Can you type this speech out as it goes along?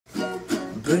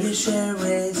British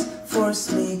Airways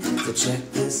forced me to check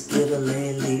this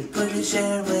Guitalele. British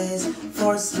Airways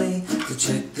forced me to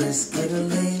check this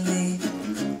Guitalele.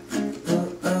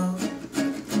 Oh, oh.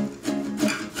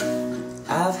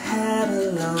 I've had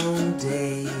a long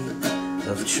day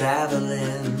of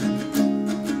traveling.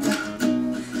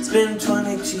 It's been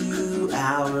 22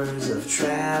 hours of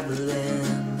traveling.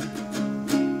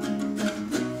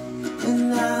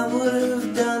 And I would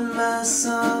have done my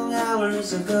song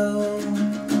hours ago.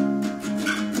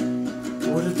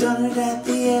 Would have done it at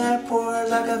the airport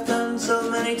like I've done so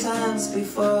many times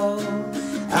before.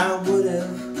 I would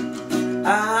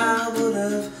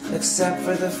have, except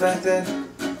for the fact that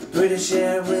British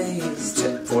Airways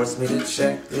forced me to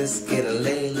check this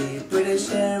Guitalele. British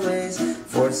Airways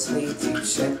forced me to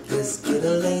check this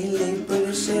Guitalele.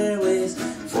 British Airways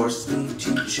forced me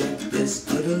to check this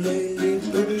Guitalele.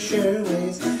 British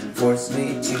Airways forced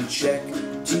me to check.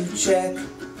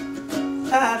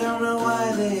 I don't know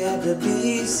why they had to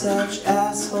be such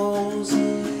assholes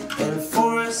and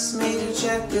force me to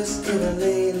check this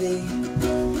Guitalele.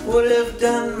 Would have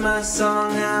done my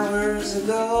song hours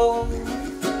ago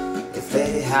if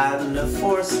they hadn't have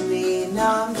forced me.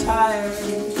 Now I'm tired,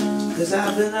 cause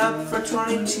I've been up for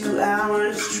 22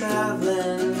 hours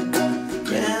traveling.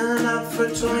 Been up for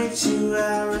 22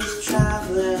 hours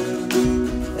traveling.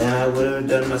 And I would have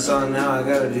done my song. Now I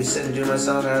gotta sit and do my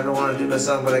song. I don't want to do my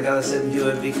song, but I gotta sit and do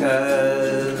it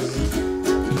because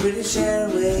British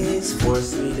Airways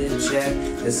forced me to check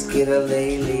this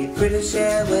Guitalele. British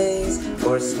Airways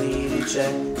forced me to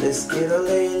check this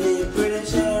Guitalele.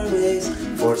 British Airways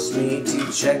forced me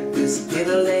to check this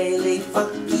Guitalele.